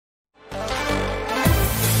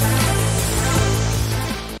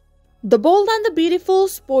The Bold and the Beautiful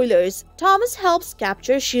spoilers. Thomas helps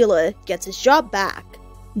capture Sheila, gets his job back.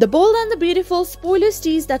 The Bold and the Beautiful spoilers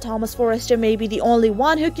tease that Thomas Forrester may be the only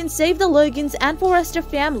one who can save the Logans and Forrester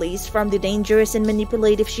families from the dangerous and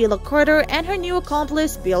manipulative Sheila Carter and her new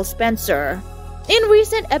accomplice Bill Spencer. In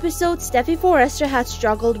recent episodes, Steffy Forrester has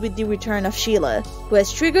struggled with the return of Sheila, who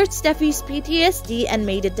has triggered Steffy's PTSD and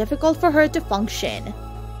made it difficult for her to function.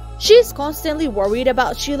 She is constantly worried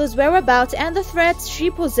about Sheila's whereabouts and the threats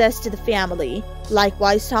she poses to the family.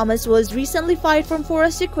 Likewise, Thomas was recently fired from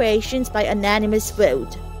Forrester Creations by unanimous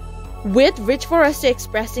vote, with Rich Forrester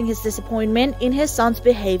expressing his disappointment in his son's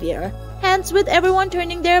behavior. Hence, with everyone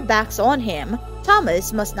turning their backs on him,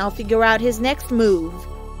 Thomas must now figure out his next move.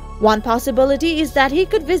 One possibility is that he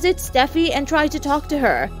could visit Steffy and try to talk to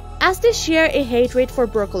her, as they share a hatred for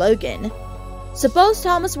Brooke Logan. Suppose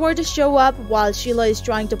Thomas were to show up while Sheila is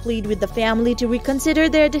trying to plead with the family to reconsider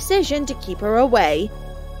their decision to keep her away.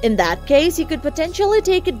 In that case, he could potentially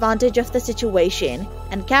take advantage of the situation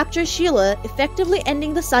and capture Sheila, effectively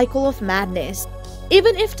ending the cycle of madness.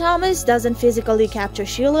 Even if Thomas doesn't physically capture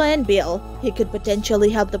Sheila and Bill, he could potentially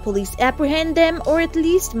help the police apprehend them or at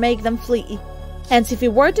least make them flee. Hence, if he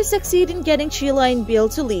were to succeed in getting Sheila and Bill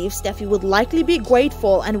to leave, Steffy would likely be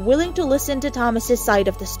grateful and willing to listen to Thomas's side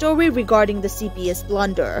of the story regarding the CPS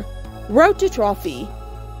blunder. Road to Trophy.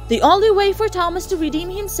 The only way for Thomas to redeem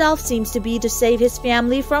himself seems to be to save his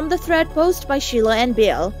family from the threat posed by Sheila and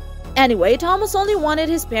Bill. Anyway, Thomas only wanted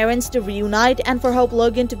his parents to reunite and for Hope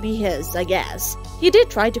Logan to be his, I guess. He did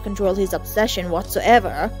try to control his obsession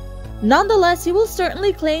whatsoever. Nonetheless, he will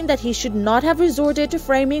certainly claim that he should not have resorted to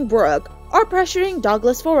framing Brooke or pressuring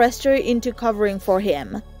Douglas Forrester into covering for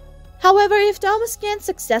him. However, if Thomas can't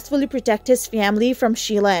successfully protect his family from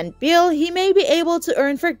Sheila and Bill, he may be able to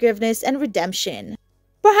earn forgiveness and redemption.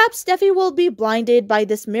 Perhaps Steffy will be blinded by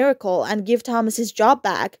this miracle and give Thomas his job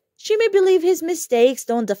back. She may believe his mistakes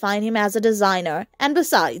don't define him as a designer, and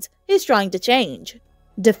besides, he's trying to change.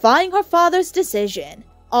 Defying her father's decision.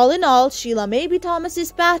 All in all, Sheila may be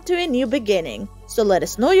Thomas's path to a new beginning. So let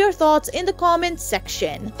us know your thoughts in the comments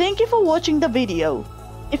section. Thank you for watching the video.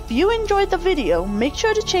 If you enjoyed the video, make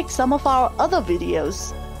sure to check some of our other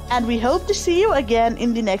videos. And we hope to see you again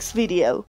in the next video.